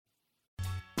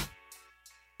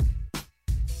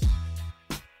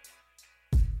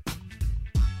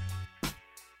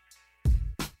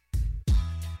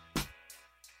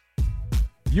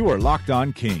You are Locked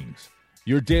On Kings,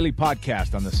 your daily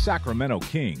podcast on the Sacramento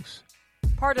Kings.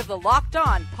 Part of the Locked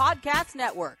On Podcast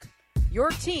Network,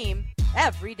 your team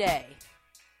every day.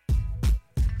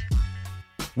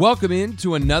 Welcome in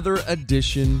to another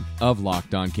edition of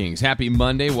Locked On Kings. Happy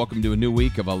Monday. Welcome to a new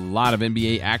week of a lot of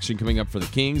NBA action coming up for the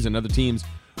Kings and other teams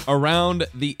around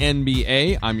the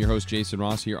NBA. I'm your host, Jason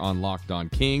Ross, here on Locked On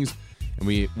Kings. And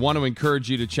we want to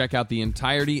encourage you to check out the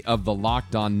entirety of the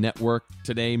Locked On Network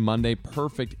today, Monday,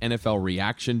 perfect NFL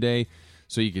reaction day.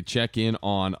 So you could check in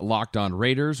on Locked On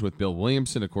Raiders with Bill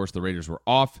Williamson. Of course, the Raiders were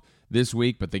off this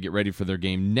week, but they get ready for their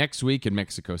game next week in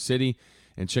Mexico City.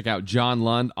 And check out John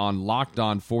Lund on Locked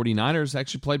On 49ers.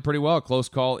 Actually played pretty well. Close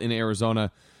call in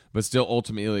Arizona, but still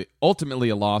ultimately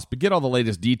a loss. But get all the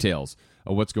latest details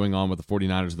of what's going on with the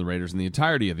 49ers and the Raiders and the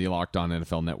entirety of the Locked On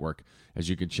NFL Network, as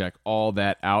you can check all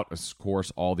that out. Of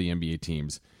course, all the NBA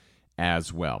teams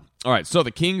as well. All right, so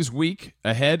the Kings week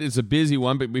ahead is a busy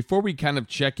one, but before we kind of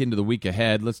check into the week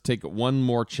ahead, let's take one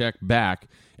more check back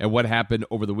at what happened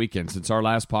over the weekend. Since our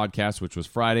last podcast, which was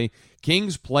Friday,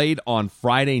 Kings played on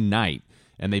Friday night,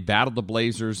 and they battled the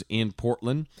Blazers in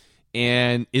Portland,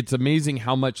 and it's amazing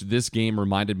how much this game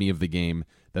reminded me of the game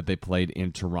that they played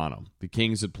in Toronto. The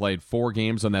Kings had played 4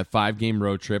 games on that 5-game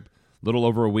road trip a little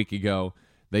over a week ago.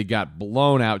 They got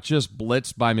blown out, just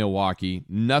blitzed by Milwaukee.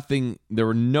 There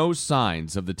were no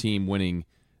signs of the team winning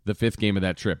the 5th game of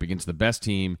that trip against the best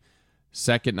team,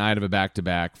 second night of a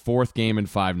back-to-back, 4th game in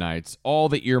 5 nights, all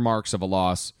the earmarks of a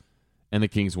loss, and the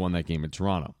Kings won that game in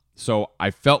Toronto. So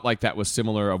I felt like that was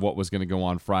similar of what was going to go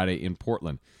on Friday in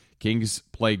Portland. Kings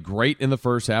played great in the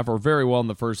first half, or very well in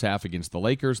the first half against the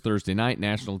Lakers Thursday night,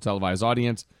 national televised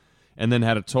audience, and then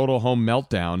had a total home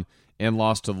meltdown and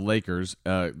lost to the Lakers.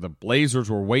 The Blazers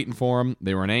were waiting for them.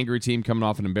 They were an angry team coming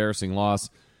off an embarrassing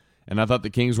loss, and I thought the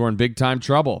Kings were in big-time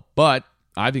trouble. But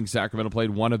I think Sacramento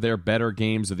played one of their better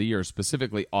games of the year,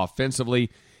 specifically offensively,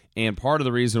 and part of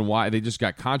the reason why they just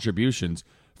got contributions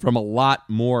from a lot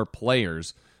more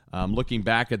players. Looking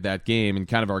back at that game and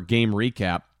kind of our game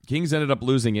recap, Kings ended up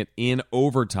losing it in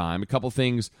overtime. A couple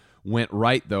things went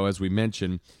right, though, as we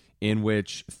mentioned, in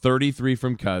which 33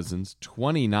 from Cousins,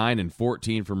 29 and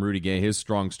 14 from Rudy Gay. His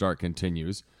strong start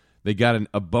continues. They got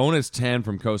a bonus 10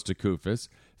 from Kosta Koufos,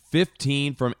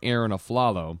 15 from Aaron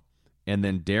Aflalo, and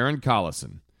then Darren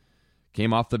Collison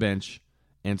came off the bench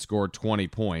and scored 20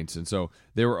 points. And so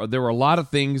there were a lot of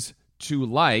things to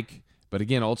like, but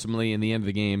again, ultimately in the end of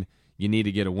the game, you need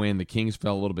to get a win. The Kings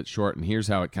fell a little bit short, and here's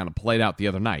how it kind of played out the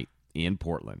other night in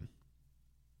Portland.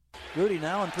 Rudy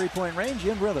now in three-point range,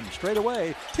 in rhythm, straight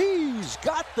away. He's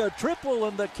got the triple,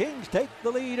 and the Kings take the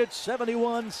lead at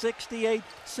 71-68,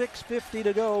 6:50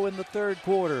 to go in the third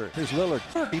quarter. Here's Lillard.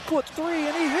 He puts 3,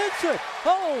 and he hits it.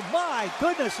 Oh, my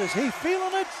goodness, is he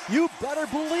feeling it? You better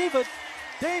believe it.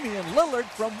 Damian Lillard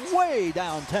from way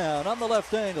downtown on the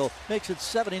left angle makes it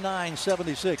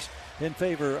 79-76 in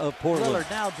favor of Portland. Lillard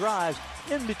now drives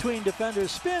in between defenders,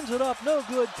 spins it up, no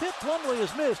good. Tip Plumlee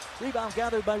is missed. Rebound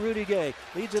gathered by Rudy Gay.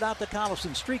 Leads it out to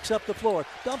Collison, streaks up the floor,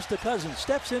 dumps to Cousins,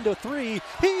 steps into 3.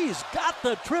 He's got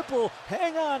the triple.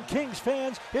 Hang on, Kings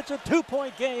fans. It's a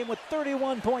 2-point game with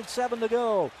 31.7 to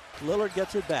go. Lillard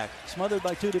gets it back. Smothered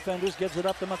by 2 defenders, gives it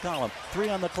up to McCollum. 3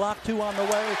 on the clock, 2 on the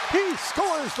way. He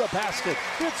scores the basket.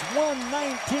 It's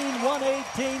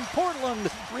 119-118. Portland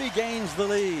regains the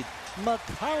lead.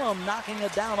 McCollum knocking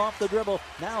it down off the dribble,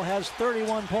 now has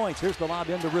 31 points. Here's the lob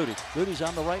into Rudy. Rudy's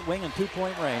on the right wing in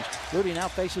 2-point range. Rudy now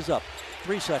faces up.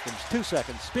 3 seconds, 2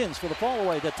 seconds, spins for the fall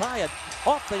away to tie it.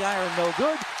 Off the iron, no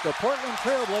good. The Portland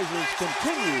Trailblazers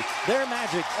continue their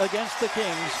magic against the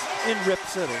Kings in Rip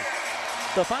City.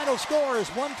 The final score is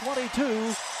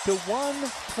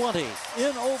 122-120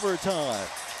 in overtime.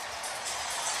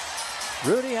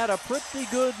 Rudy had a pretty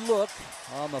good look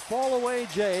on the fall-away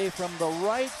J from the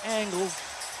right angle,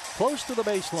 close to the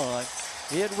baseline.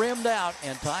 It rimmed out,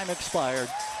 and time expired.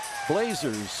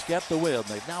 Blazers get the win.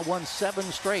 They've now won 7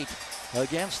 straight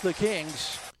against the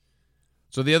Kings.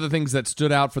 So the other things that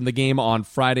stood out from the game on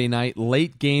Friday night,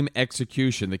 late game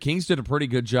execution. The Kings did a pretty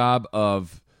good job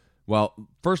of, well,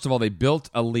 first of all, they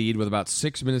built a lead with about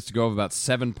 6 minutes to go of about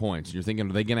 7 points. And you're thinking,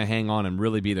 are they going to hang on and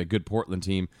really beat a good Portland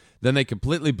team? Then they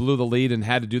completely blew the lead and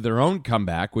had to do their own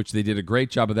comeback, which they did a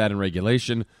great job of that in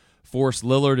regulation, forced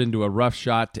Lillard into a rough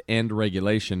shot to end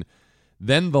regulation.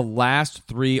 Then the last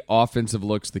 3 offensive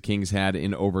looks the Kings had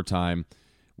in overtime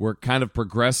were kind of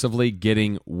progressively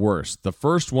getting worse. The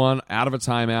first one, out of a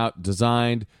timeout,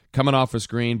 designed, coming off a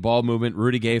screen, ball movement,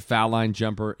 Rudy Gay foul line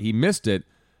jumper. He missed it,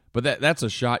 but that's a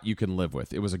shot you can live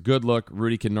with. It was a good look.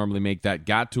 Rudy can normally make that.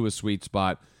 Got to a sweet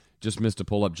spot, just missed a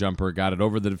pull-up jumper, got it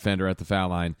over the defender at the foul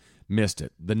line, missed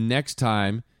it. The next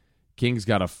time Kings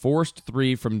got a forced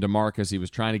three from DeMarcus. He was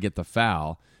trying to get the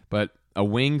foul, but a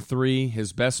wing three,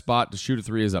 his best spot to shoot a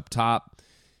three is up top.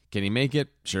 Can he make it?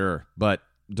 Sure. But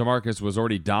DeMarcus was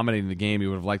already dominating the game. He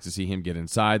would have liked to see him get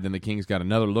inside. Then the Kings got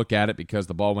another look at it because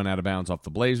the ball went out of bounds off the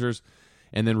Blazers.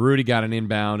 And then Rudy got an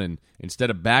inbound, and instead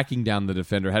of backing down the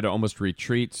defender, had to almost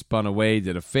retreat, spun away,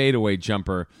 did a fadeaway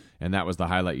jumper, and that was the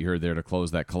highlight you heard there to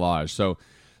close that collage. So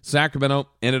Sacramento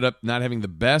ended up not having the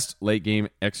best late-game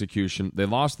execution. They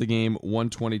lost the game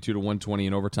 122-120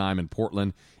 in overtime in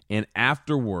Portland. And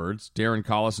afterwards, Darren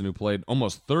Collison, who played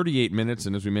almost 38 minutes,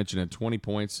 and as we mentioned, had 20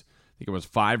 points, I think it was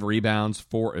 5 rebounds,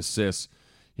 4 assists.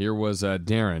 Here was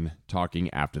Darren talking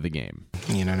after the game.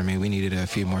 You know what I mean? We needed a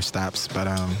few more stops, but,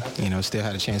 still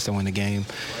had a chance to win the game,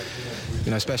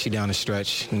 especially down the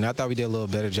stretch. I thought we did a little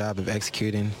better job of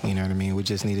executing, you know what I mean? We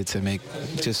just needed to make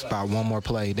just about one more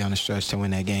play down the stretch to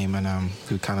win that game, and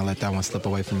we kind of let that one slip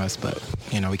away from us, but,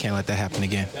 we can't let that happen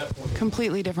again.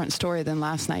 Completely different story than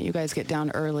last night. You guys get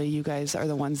down early. You guys are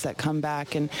the ones that come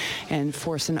back and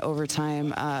force an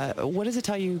overtime. What does it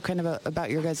tell you kind of about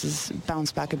your guys'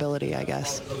 bounce-back ability, I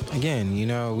guess? Again,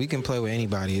 we can play with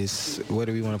anybody. It's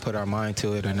whether we want to put our mind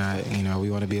to it or not. We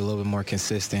want to be a little bit more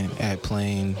consistent at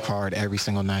playing hard every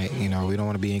single night. We don't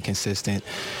want to be inconsistent,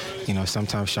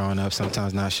 sometimes showing up,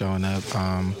 sometimes not showing up.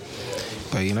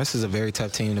 But, this is a very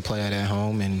tough team to play at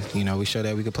home, and, we show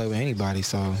that we can play with anybody.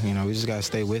 So, we just got to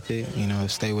stay with it,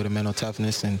 stay with the mental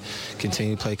toughness and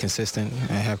continue to play consistent and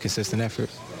have consistent effort.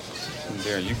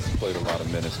 Darren, you played a lot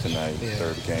of minutes tonight,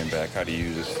 third game back. How do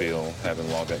you just feel having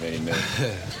logged that many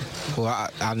minutes? Well,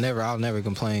 I'll never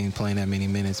complain playing that many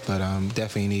minutes, but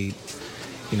definitely need,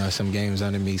 some games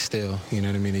under me still,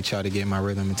 to try to get my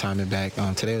rhythm and time it back.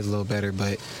 Today was a little better,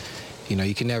 but,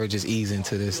 you can never just ease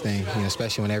into this thing,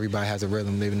 especially when everybody has a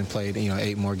rhythm. They've been played,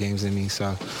 8 more games than me,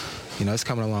 so, it's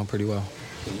coming along pretty well.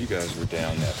 You guys were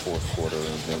down that fourth quarter,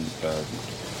 and then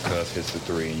Cuz hits the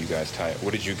three, and you guys tie it.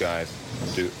 What did you guys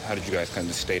do? How did you guys kind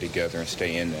of stay together and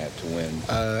stay in that to win?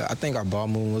 I think our ball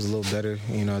movement was a little better,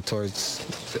 towards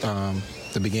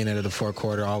the beginning of the fourth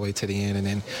quarter all the way to the end, and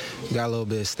then we got a little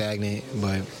bit stagnant.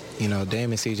 But,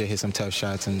 Dame and CJ hit some tough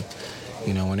shots, and,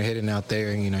 when they're hitting out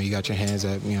there, you got your hands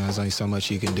up, there's only so much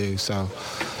you can do. So,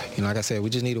 like I said, we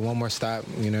just needed one more stop,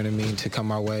 to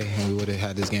come our way, and we would have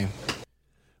had this game.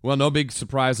 Well, no big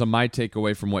surprise on my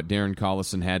takeaway from what Darren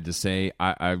Collison had to say.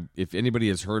 If anybody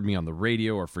has heard me on the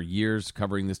radio or for years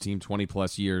covering this team,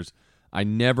 20-plus years, I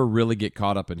never really get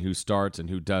caught up in who starts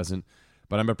and who doesn't.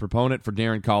 But I'm a proponent for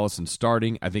Darren Collison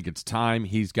starting. I think it's time.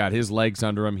 He's got his legs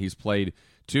under him. He's played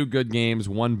 2 good games,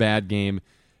 1 bad game.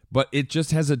 But it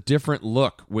just has a different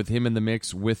look with him in the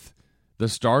mix with the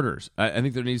starters. I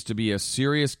think there needs to be a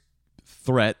serious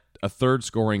threat, a third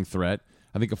scoring threat.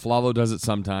 I think Aflalo does it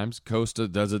sometimes. Costa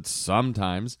does it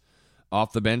sometimes.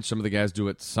 Off the bench, some of the guys do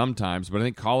it sometimes. But I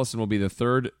think Collison will be the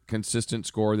third consistent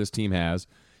scorer this team has.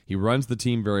 He runs the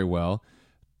team very well.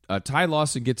 Ty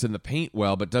Lawson gets in the paint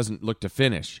well, but doesn't look to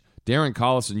finish. Darren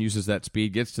Collison uses that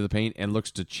speed, gets to the paint, and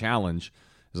looks to challenge.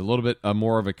 Is a little bit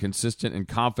more of a consistent and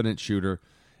confident shooter.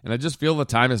 And I just feel the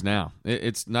time is now.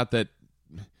 It's not that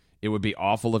it would be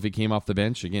awful if he came off the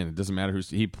bench. Again, it doesn't matter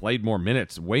he played more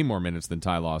minutes, way more minutes than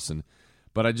Ty Lawson.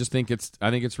 But I just think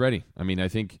it's ready. I mean, I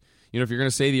think, if you're going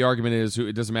to say the argument is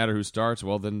it doesn't matter who starts,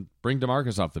 well, then bring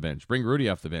DeMarcus off the bench. Bring Rudy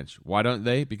off the bench. Why don't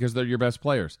they? Because they're your best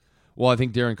players. Well, I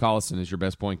think Darren Collison is your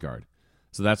best point guard.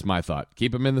 So that's my thought.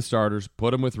 Keep him in the starters.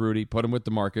 Put him with Rudy. Put him with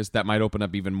DeMarcus. That might open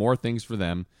up even more things for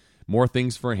them, more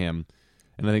things for him.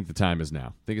 And I think the time is now.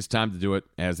 I think it's time to do it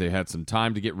as they had some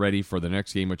time to get ready for the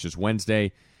next game, which is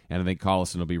Wednesday. And I think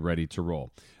Collison will be ready to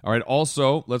roll. All right,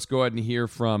 also, let's go ahead and hear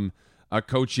from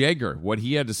Coach Yeager, what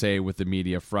he had to say with the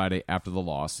media Friday after the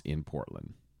loss in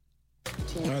Portland.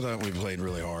 I thought we played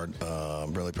really hard.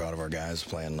 I'm really proud of our guys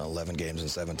playing 11 games in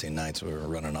 17 nights. We were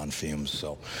running on fumes.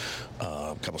 So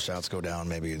a couple shots go down.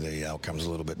 Maybe the outcome's a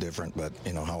little bit different. But,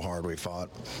 how hard we fought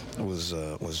was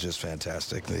just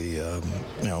fantastic. The,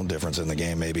 difference in the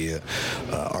game, maybe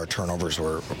our turnovers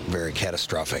were very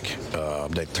catastrophic.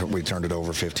 We turned it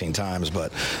over 15 times,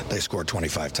 but they scored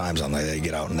 25 times on that. They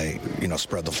get out and they,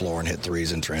 spread the floor and hit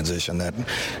threes in transition. That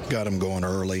got them going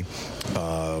early.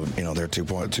 Their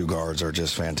 2 guards are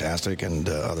just fantastic, and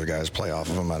other guys play off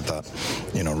of them. I thought,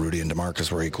 Rudy and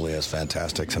DeMarcus were equally as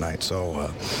fantastic tonight.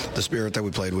 So the spirit that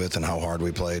we played with and how hard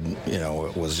we played,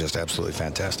 it was just absolutely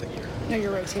fantastic.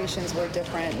 Your rotations were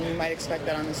different, and you might expect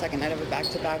that on the second night of a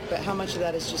back-to-back, but how much of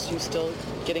that is just you still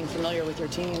getting familiar with your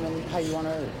team and how you want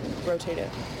to rotate it?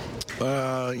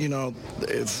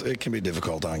 It can be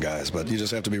difficult on guys, but you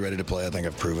just have to be ready to play. I think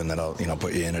I've proven that I'll,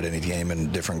 put you in at any game,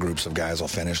 and different groups of guys will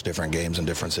finish different games in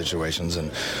different situations.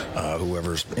 And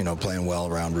whoever's, playing well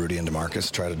around Rudy and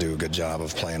DeMarcus, try to do a good job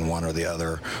of playing one or the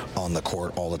other on the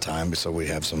court all the time, so we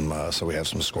have some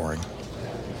scoring.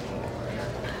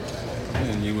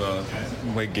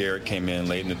 And Wade Garrett came in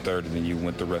late in the third, and then you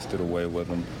went the rest of the way with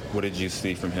him. What did you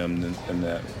see from him in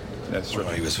that stretch?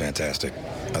 Well, he was fantastic.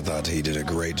 I thought he did a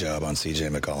great job on C.J.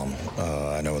 McCollum.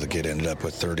 I know the kid ended up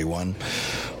with 31,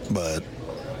 but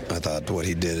I thought what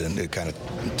he did, and it kind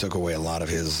of took away a lot of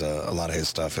his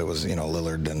stuff. It was,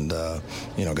 Lillard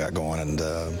and, got going,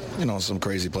 and, some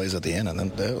crazy plays at the end, and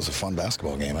then it was a fun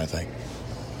basketball game, I think.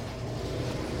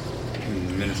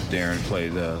 Minutes Darren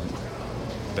played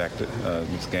back to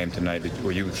this game tonight.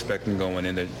 Were you expecting going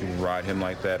in that you would ride him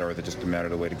like that, or is it just a matter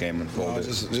of the way the game unfolded?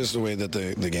 No, just the way that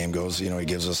the game goes. He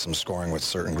gives us some scoring with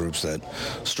certain groups that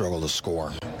struggle to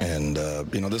score. And,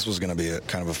 this was going to be a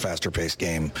kind of a faster-paced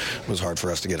game. It was hard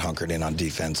for us to get hunkered in on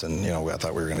defense, and, I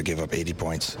thought we were going to give up 80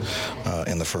 points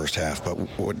in the first half. But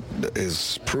what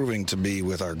is proving to be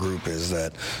with our group is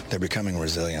that they're becoming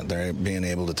resilient. They're being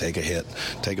able to take a hit,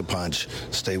 take a punch,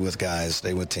 stay with guys,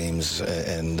 stay with teams,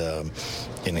 and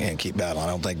keep battling. I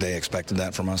don't think they expected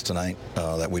that from us tonight,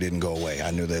 that we didn't go away.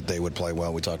 I knew that they would play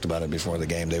well. We talked about it before the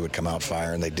game. They would come out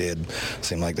fire, and they did.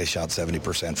 Seemed like they shot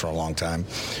 70% for a long time,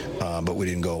 but we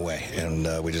didn't go away,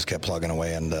 and we just kept plugging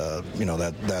away, and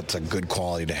that's a good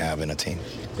quality to have in a team.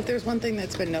 If there's one thing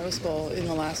that's been noticeable in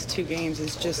the last two games,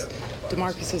 is just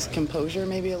DeMarcus's composure,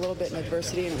 maybe a little bit in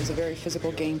adversity, and it was a very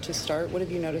physical game to start. What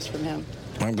have you noticed from him?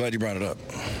 I'm glad you brought it up.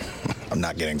 I'm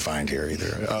not getting fined here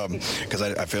either, because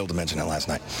I failed to mention it last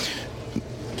night.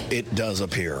 It does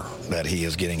appear that he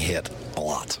is getting hit a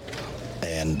lot.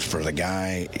 And for the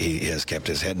guy, he has kept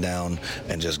his head down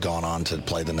and just gone on to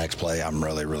play the next play. I'm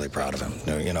really, really proud of him.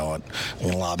 I'm going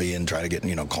to lobby and try to get,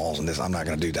 calls and this. I'm not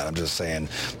going to do that. I'm just saying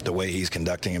the way he's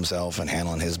conducting himself and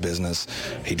handling his business,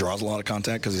 he draws a lot of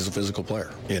contact because he's a physical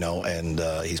player, and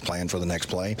he's playing for the next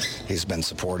play. He's been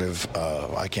supportive.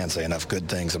 I can't say enough good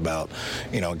things about,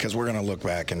 because we're going to look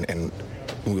back and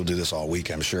we'll do this all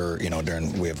week, I'm sure,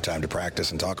 we have time to practice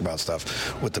and talk about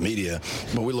stuff with the media.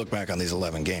 But we look back on these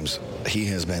 11 games. He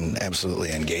has been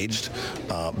absolutely engaged,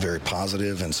 very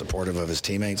positive and supportive of his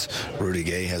teammates. Rudy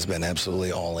Gay has been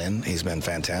absolutely all in. He's been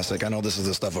fantastic. I know this is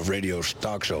the stuff of radio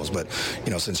talk shows, but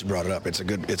since you brought it up, it's a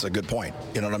good point.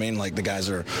 You know what I mean? Like, the guys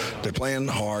they're playing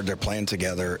hard, they're playing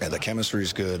together, and the chemistry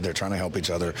is good. They're trying to help each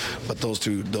other. But those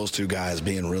two guys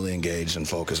being really engaged and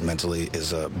focused mentally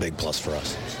is a big plus for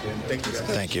us. Thank you, guys.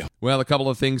 Thank you. Well, a couple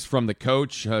of things from the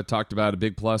coach. Talked about a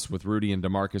big plus with Rudy and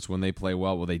DeMarcus when they play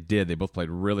well. Well, they did. They both played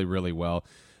really, really well.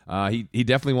 He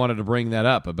definitely wanted to bring that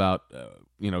up about,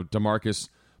 DeMarcus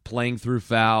playing through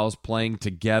fouls, playing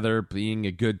together, being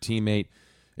a good teammate.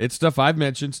 It's stuff I've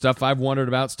mentioned, stuff I've wondered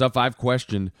about, stuff I've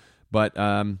questioned. But,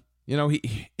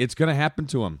 it's going to happen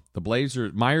to him. The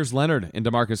Blazers, Myers Leonard and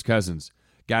DeMarcus Cousins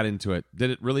got into it. Did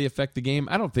it really affect the game?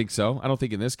 I don't think so. I don't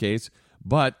think in this case.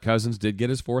 But Cousins did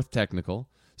get his fourth technical.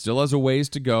 Still has a ways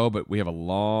to go, but we have a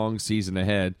long season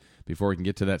ahead before we can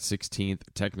get to that 16th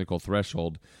technical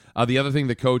threshold. The other thing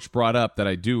the coach brought up that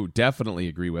I do definitely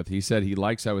agree with, he said he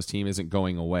likes how his team isn't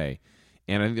going away.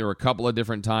 And I think there were a couple of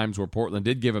different times where Portland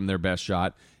did give him their best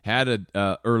shot, had an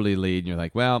early lead, and you're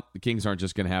like, well, the Kings aren't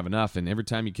just going to have enough. And every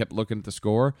time you kept looking at the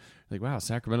score, you're like, wow,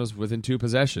 Sacramento's within 2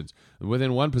 possessions,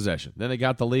 within 1 possession. Then they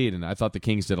got the lead, and I thought the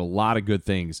Kings did a lot of good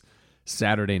things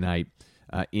Saturday night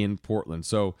in Portland.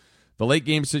 So the late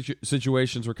game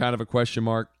situations were kind of a question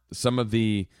mark. Some of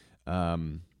the,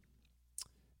 some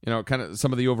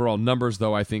of the overall numbers,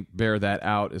 though, I think bear that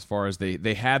out as far as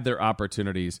they had their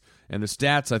opportunities. And the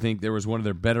stats, I think there was one of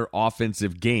their better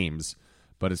offensive games,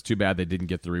 but it's too bad they didn't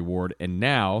get the reward. And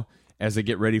now, as they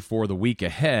get ready for the week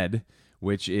ahead,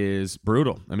 which is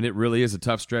brutal. I mean, it really is a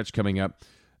tough stretch coming up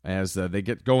as they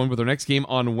get going with their next game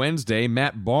on Wednesday.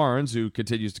 Matt Barnes, who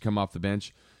continues to come off the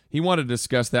bench, he wanted to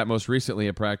discuss that most recently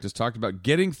at practice, talked about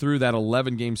getting through that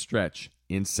 11-game stretch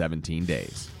in 17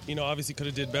 days. Obviously could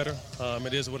have did better.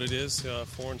 It is what it is,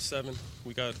 4-7.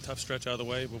 We got a tough stretch out of the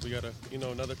way, but we got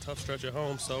another tough stretch at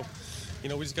home. So, we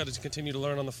just got to continue to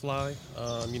learn on the fly,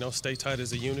 stay tight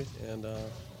as a unit, and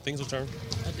things will turn.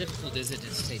 How difficult is it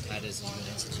to stay tight as a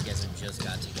unit since you guys have just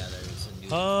got together?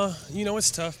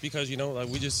 It's tough because,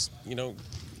 we just,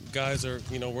 guys are,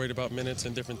 worried about minutes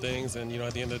and different things, and,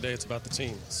 at the end of the day, it's about the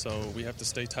team. So we have to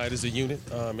stay tight as a unit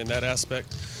in that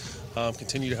aspect,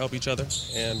 continue to help each other,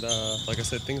 and like I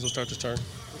said, things will start to turn.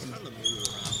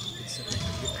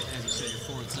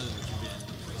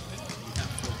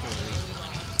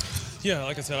 Yeah,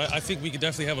 like I said, I think we could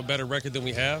definitely have a better record than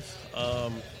we have.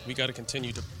 We got to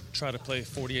continue to try to play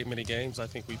 48-minute games. I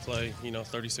think we play,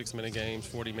 36-minute games,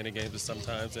 40-minute games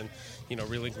sometimes, and,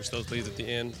 relinquish those leads at the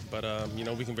end. But,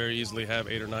 we can very easily have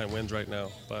 8 or 9 wins right now.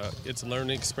 But it's a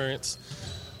learning experience.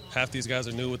 Half these guys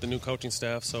are new with the new coaching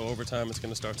staff, so over time it's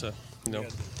going to start to,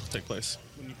 take place.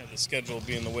 When you had the schedule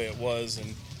being the way it was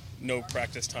and no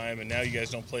practice time, and now you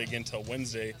guys don't play again until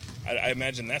Wednesday, I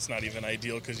imagine that's not even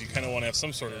ideal because you kind of want to have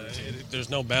some sort of routine. There's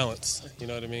no balance, you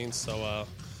know what I mean? So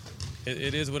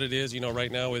it is what it is.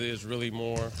 Right now it is really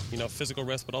more, physical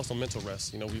rest, but also mental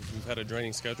rest. We've had a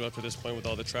draining schedule up to this point with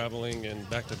all the traveling and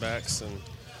back-to-backs and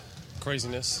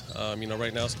craziness.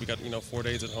 Right now so we got, 4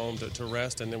 days at home to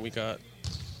rest, and then we got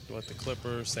the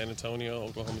Clippers, San Antonio,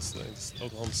 Oklahoma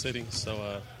City.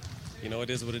 So, it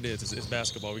is what it is. It's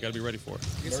basketball. We got to be ready for it.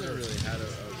 I guess I haven't really had a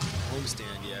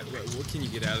homestand yet. What can you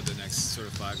get out of the next sort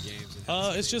of 5 games?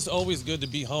 It's just always good to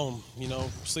be home.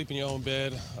 Sleep in your own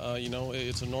bed.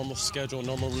 It's a normal schedule,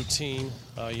 normal routine.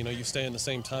 You stay in the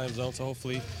same time zone, so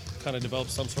hopefully kind of develop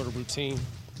some sort of routine.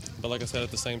 But like I said,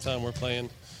 at the same time, we're playing,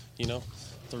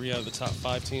 3 out of the top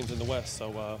 5 teams in the West.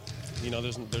 So,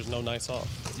 there's no nights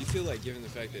off. Do you feel like, given the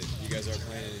fact that you guys are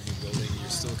playing in a new building, you're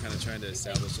still kind of trying to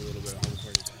establish a little bit of home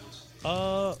court advantage?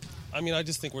 I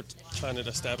just think we're trying to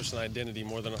establish an identity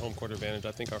more than a home court advantage.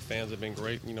 I think our fans have been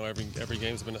great. Every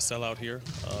game's been a sellout here.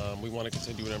 We want to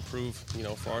continue to improve,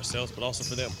 for ourselves, but also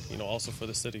for them, also for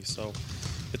the city. So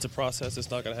it's a process.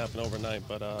 It's not going to happen overnight,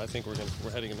 but I think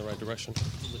we're heading in the right direction.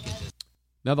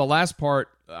 Now, the last part,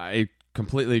 I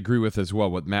completely agree with as well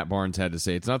what Matt Barnes had to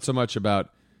say. It's not so much about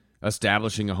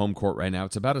establishing a home court right now.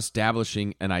 It's about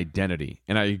establishing an identity.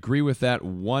 And I agree with that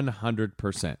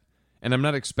 100%. And I'm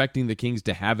not expecting the Kings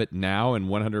to have it now and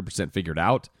 100% figured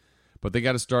out, but they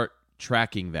got to start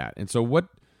tracking that. And so what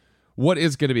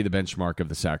is going to be the benchmark of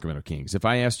the Sacramento Kings? If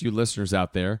I asked you listeners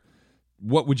out there,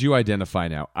 what would you identify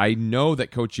now? I know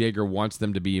that Coach Yeager wants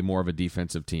them to be more of a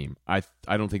defensive team. I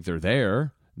don't think they're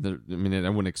there. I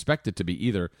wouldn't expect it to be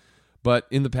either. But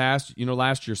in the past,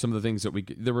 last year, some of the things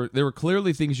that there were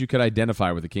clearly things you could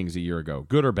identify with the Kings a year ago,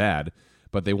 good or bad,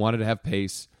 but they wanted to have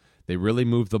pace. They really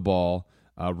moved the ball.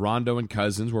 Rondo and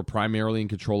Cousins were primarily in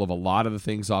control of a lot of the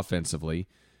things offensively,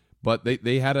 but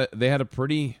they had a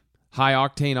pretty high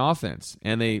octane offense,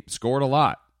 and they scored a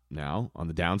lot. Now, on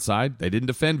the downside, they didn't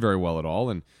defend very well at all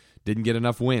and didn't get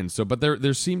enough wins. So, but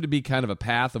there seemed to be kind of a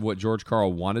path of what George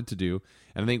Karl wanted to do,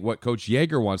 and I think what Coach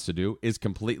Yeager wants to do is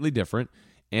completely different,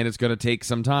 and it's going to take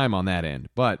some time on that end.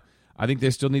 But I think they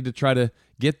still need to try to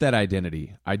get that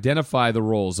identity, identify the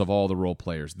roles of all the role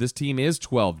players. This team is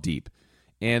 12 deep.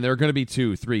 And there are going to be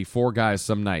 2, 3, 4 guys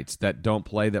some nights that don't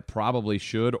play that probably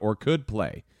should or could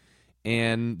play.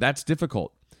 And that's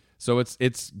difficult. So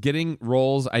it's getting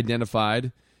roles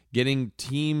identified, getting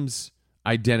teams'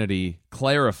 identity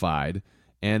clarified,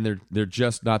 and they're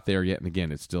just not there yet. And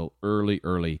again, it's still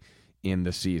early in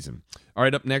the season. All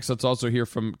right, up next, let's also hear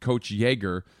from Coach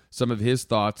Yeager, some of his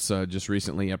thoughts just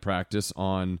recently at practice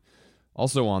on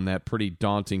that pretty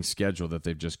daunting schedule that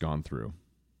they've just gone through.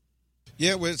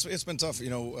 Yeah, well, it's been tough.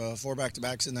 4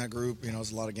 back-to-backs in that group.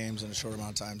 It's a lot of games in a short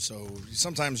amount of time. So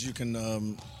sometimes you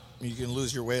can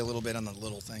lose your way a little bit on the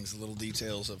little things, the little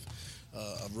details of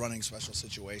running special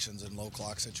situations and low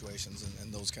clock situations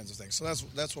and those kinds of things. So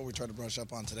that's what we try to brush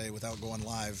up on today without going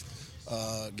live.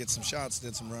 Get some shots,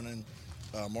 did some running,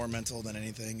 more mental than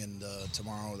anything. And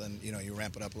tomorrow, then you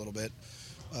ramp it up a little bit.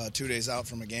 2 days out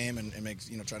from a game and make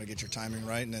try to get your timing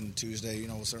right. And then Tuesday,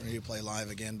 we'll certainly play live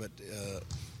again, but.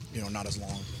 Not as long.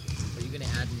 Are you going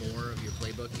to add more of your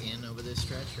playbook in over this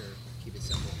stretch, or keep it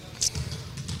simple?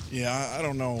 Yeah, I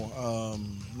don't know.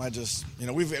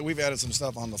 We've added some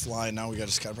stuff on the fly. Now we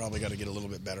probably got to get a little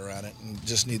bit better at it, and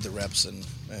just need the reps and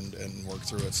work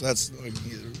through it. So that's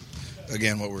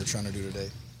again what we're trying to do today.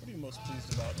 What are you most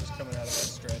pleased about just coming out of that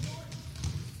stretch?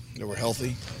 That we're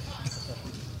healthy.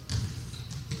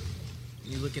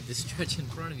 You look at the stretch in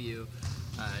front of you.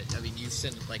 You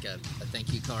sent like a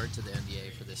thank you card to the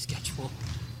NBA for this schedule.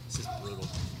 This is brutal.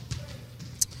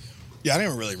 Yeah, I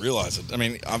didn't really realize it.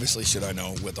 Obviously, should I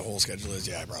know what the whole schedule is?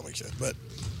 Yeah, I probably should. But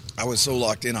I was so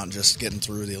locked in on just getting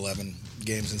through the 11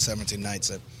 games in 17 nights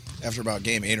that after about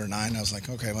game 8 or 9, I was like,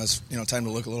 okay, well, it's time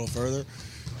to look a little further.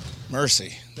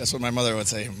 Mercy. That's what my mother would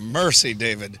say. Mercy,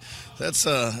 David. That's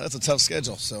a tough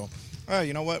schedule. So, all right,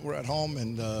 you know what? We're at home,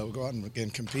 and we'll go out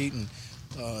and compete and.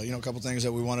 A couple things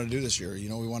that we wanted to do this year.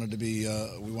 We wanted to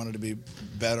be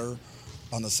better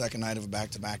on the second night of a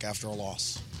back-to-back after a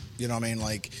loss.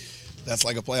 that's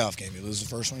like a playoff game. You lose the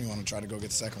first one, you want to try to go get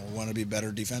the second one. We want to be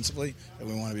better defensively, and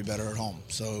we want to be better at home.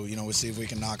 So, we'll see if we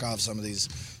can knock off some of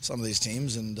these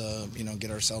teams and,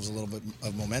 get ourselves a little bit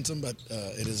of momentum. But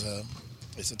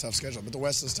it's a tough schedule. But the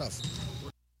West is tough.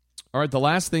 All right, the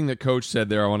last thing that Coach said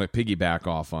there I want to piggyback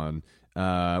off on,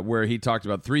 where he talked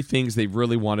about 3 things they've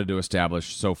really wanted to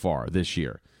establish so far this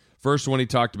year. First one he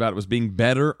talked about was being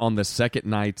better on the second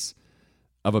nights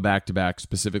of a back-to-back,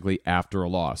 specifically after a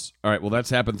loss. All right, well, that's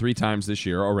happened 3 times this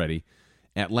year already.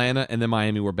 Atlanta and then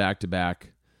Miami were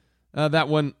back-to-back. That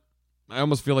one, I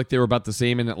almost feel like they were about the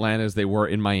same in Atlanta as they were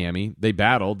in Miami. They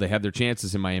battled. They had their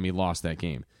chances in Miami, lost that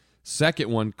game. Second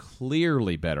one,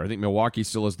 clearly better. I think Milwaukee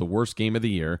still has the worst game of the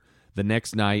year. The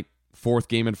next night, 4th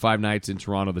game in 5 nights in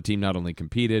Toronto, the team not only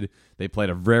competed, they played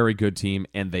a very good team,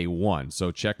 and they won.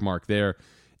 So check mark there.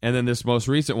 And then this most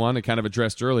recent one, I kind of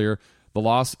addressed earlier, the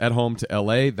loss at home to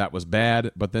LA, that was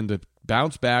bad, but then to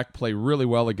bounce back, play really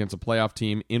well against a playoff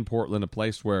team in Portland, a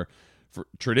place where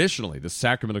traditionally the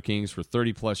Sacramento Kings for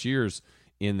 30-plus years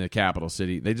in the capital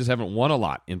city, they just haven't won a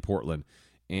lot in Portland,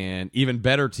 and even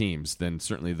better teams than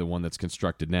certainly the one that's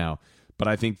constructed now. But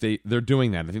I think they're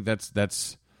doing that. I think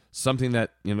that's something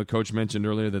that Coach mentioned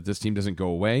earlier, that this team doesn't go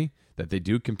away, that they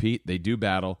do compete, they do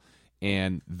battle,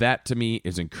 and that to me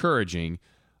is encouraging.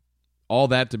 All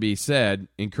that to be said,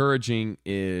 encouraging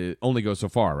only goes so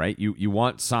far, right? You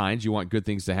want signs, you want good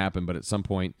things to happen, but at some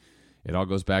point, it all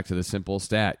goes back to the simple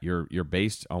stat. You're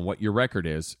based on what your record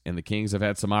is, and the Kings have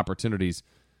had some opportunities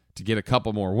to get a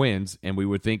couple more wins, and we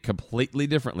would think completely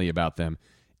differently about them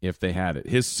if they had it.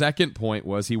 His second point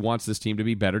was he wants this team to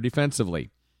be better defensively.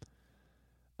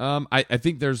 I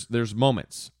think there's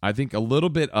moments. I think a little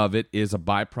bit of it is a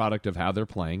byproduct of how they're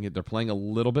playing. They're playing a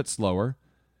little bit slower.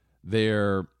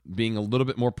 They're being a little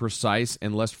bit more precise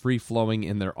and less free-flowing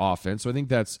in their offense. So I think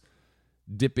that's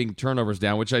dipping turnovers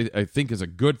down, which I think is a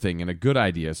good thing and a good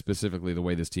idea, specifically the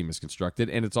way this team is constructed,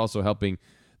 and it's also helping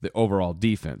the overall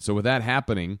defense. So with that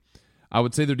happening, I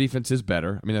would say their defense is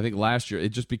better. I mean, I think last year it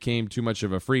just became too much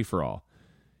of a free-for-all.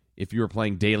 If you were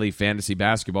playing daily fantasy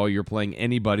basketball, you're playing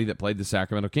anybody that played the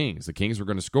Sacramento Kings. The Kings were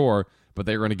going to score, but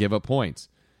they were going to give up points.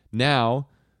 Now,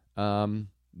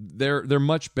 they're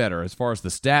much better as far as the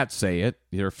stats say it.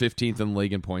 They're 15th in the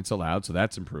league in points allowed, so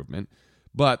that's improvement.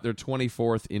 But they're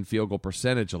 24th in field goal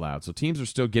percentage allowed. So teams are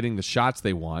still getting the shots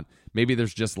they want. Maybe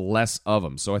there's just less of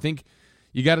them. So I think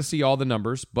you got to see all the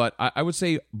numbers, but I would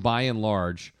say by and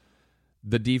large,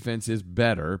 the defense is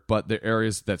better, but there are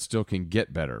areas that still can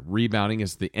get better. Rebounding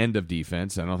is the end of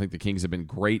defense. I don't think the Kings have been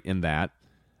great in that.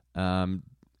 And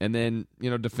then,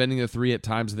 defending the 3 at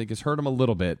times I think has hurt them a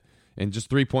little bit. And just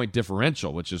 3-point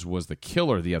differential, which was the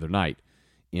killer the other night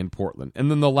in Portland.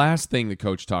 And then the last thing the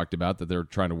coach talked about that they're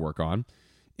trying to work on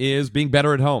is being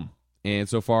better at home. And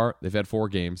so far, they've had 4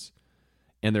 games,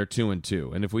 and they're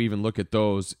 2-2. And if we even look at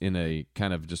those in a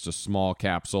kind of just a small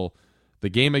capsule, the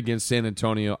game against San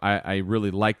Antonio, I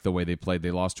really liked the way they played.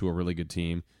 They lost to a really good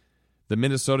team. The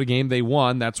Minnesota game, they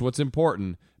won. That's what's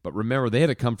important. But remember, they had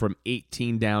to come from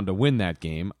 18 down to win that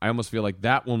game. I almost feel like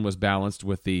that one was balanced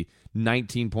with the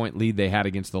 19-point lead they had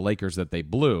against the Lakers that they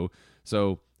blew.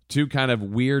 So 2 kind of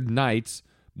weird nights.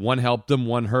 One helped them,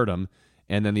 one hurt them.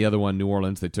 And then the other one, New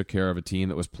Orleans, they took care of a team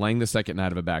that was playing the second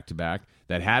night of a back-to-back,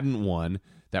 that hadn't won,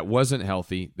 that wasn't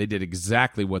healthy. They did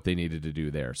exactly what they needed to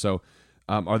do there. So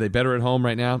are they better at home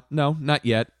right now? No, not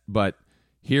yet. But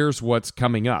here's what's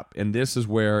coming up. And this is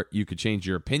where you could change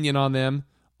your opinion on them,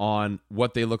 on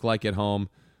what they look like at home,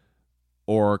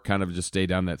 or kind of just stay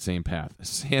down that same path.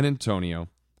 San Antonio,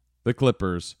 the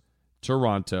Clippers,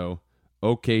 Toronto,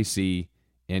 OKC,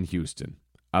 and Houston.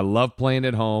 I love playing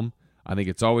at home. I think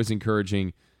it's always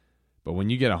encouraging. But when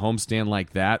you get a homestand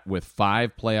like that with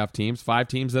 5 playoff teams, 5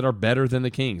 teams that are better than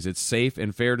the Kings, it's safe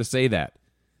and fair to say that.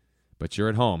 But you're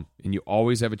at home, and you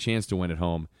always have a chance to win at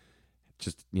home.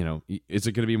 Just, is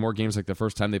it going to be more games like the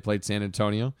first time they played San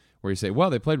Antonio, where you say, well,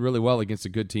 they played really well against a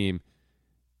good team.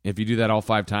 If you do that all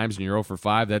 5 times and you're 0 for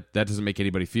 5, that doesn't make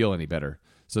anybody feel any better.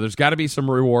 So there's got to be some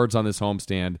rewards on this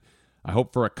homestand. I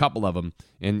hope for a couple of them.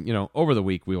 And, over the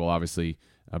week, we will obviously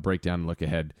break down and look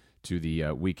ahead to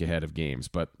the week ahead of games.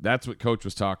 But that's what Coach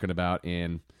was talking about,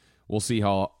 and we'll see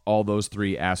how all those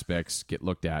 3 aspects get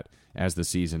looked at as the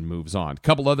season moves on. A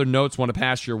couple other notes want to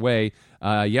pass your way.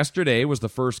 Yesterday was the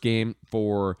first game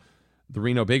for the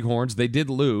Reno Bighorns. They did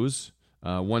lose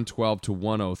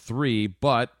 112-103,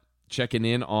 but checking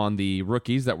in on the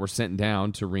rookies that were sent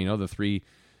down to Reno, the 3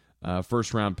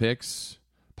 first-round picks.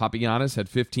 Papagiannis had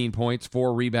 15 points,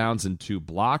 4 rebounds, and 2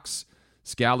 blocks.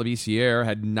 Skal Labissiere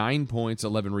had 9 points,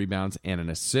 11 rebounds, and an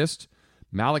assist.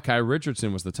 Malachi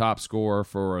Richardson was the top scorer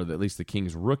for at least the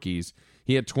Kings rookies.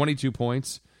 He had 22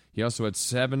 points. He also had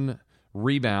 7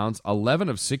 rebounds, 11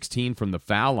 of 16 from the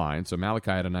foul line. So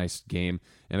Malachi had a nice game.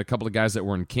 And a couple of guys that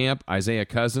were in camp, Isaiah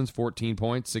Cousins, 14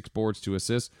 points, 6 boards, 2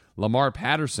 assists. Lamar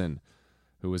Patterson,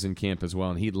 who was in camp as well,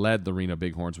 and he led the Reno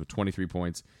Bighorns with 23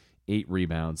 points, 8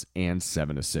 rebounds, and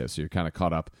 7 assists. So you're kind of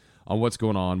caught up on what's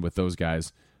going on with those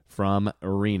guys from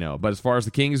Reno. But as far as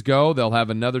the Kings go, they'll have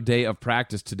another day of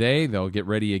practice today. They'll get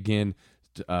ready again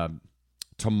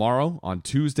tomorrow on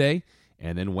Tuesday,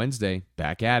 and then Wednesday,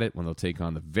 back at it when they'll take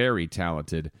on the very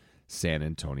talented San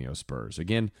Antonio Spurs.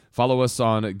 Again, follow us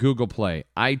on Google Play,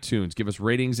 iTunes. Give us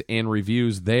ratings and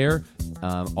reviews there.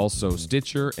 Also,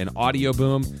 Stitcher and Audio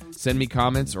Boom. Send me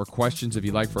comments or questions if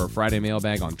you'd like for our Friday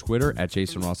mailbag on Twitter at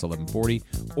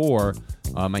JasonRoss1140 or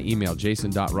my email,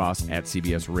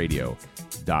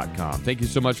 jason.ross@cbsradio.com. Thank you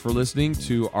so much for listening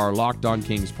to our Locked On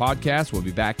Kings podcast. We'll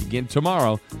be back again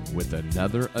tomorrow with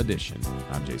another edition.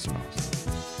 I'm Jason Ross.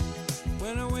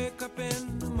 When I wake up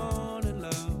in the morning,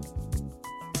 love.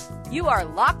 You are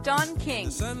Locked On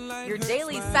Kings, your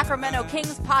daily Sacramento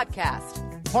Kings podcast.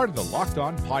 Part of the Locked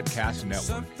On Podcast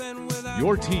Network.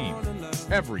 Your team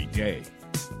every day.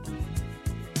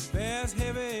 Bears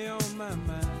heavy on my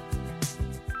mind.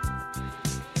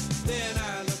 Then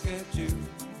I look at you,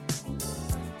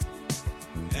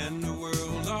 and the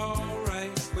world's all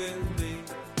right with me.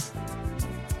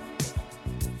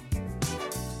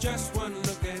 Just one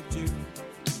look at you,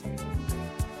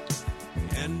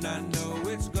 and I know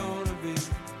it's gonna be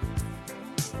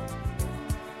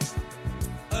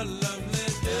a lovely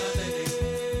day.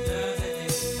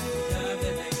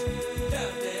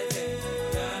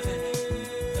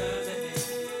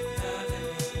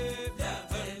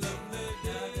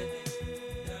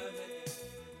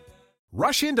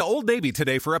 Rush into Old Navy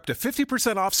today for up to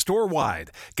 50% off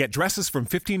store-wide. Get dresses from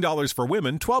 $15 for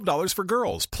women, $12 for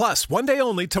girls. Plus, one day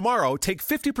only tomorrow, take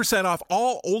 50% off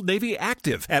all Old Navy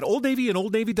active at Old Navy and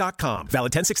OldNavy.com.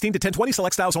 Valid 10/16 to 10/20,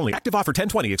 select styles only. Active offer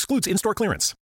 10/20, excludes in-store clearance.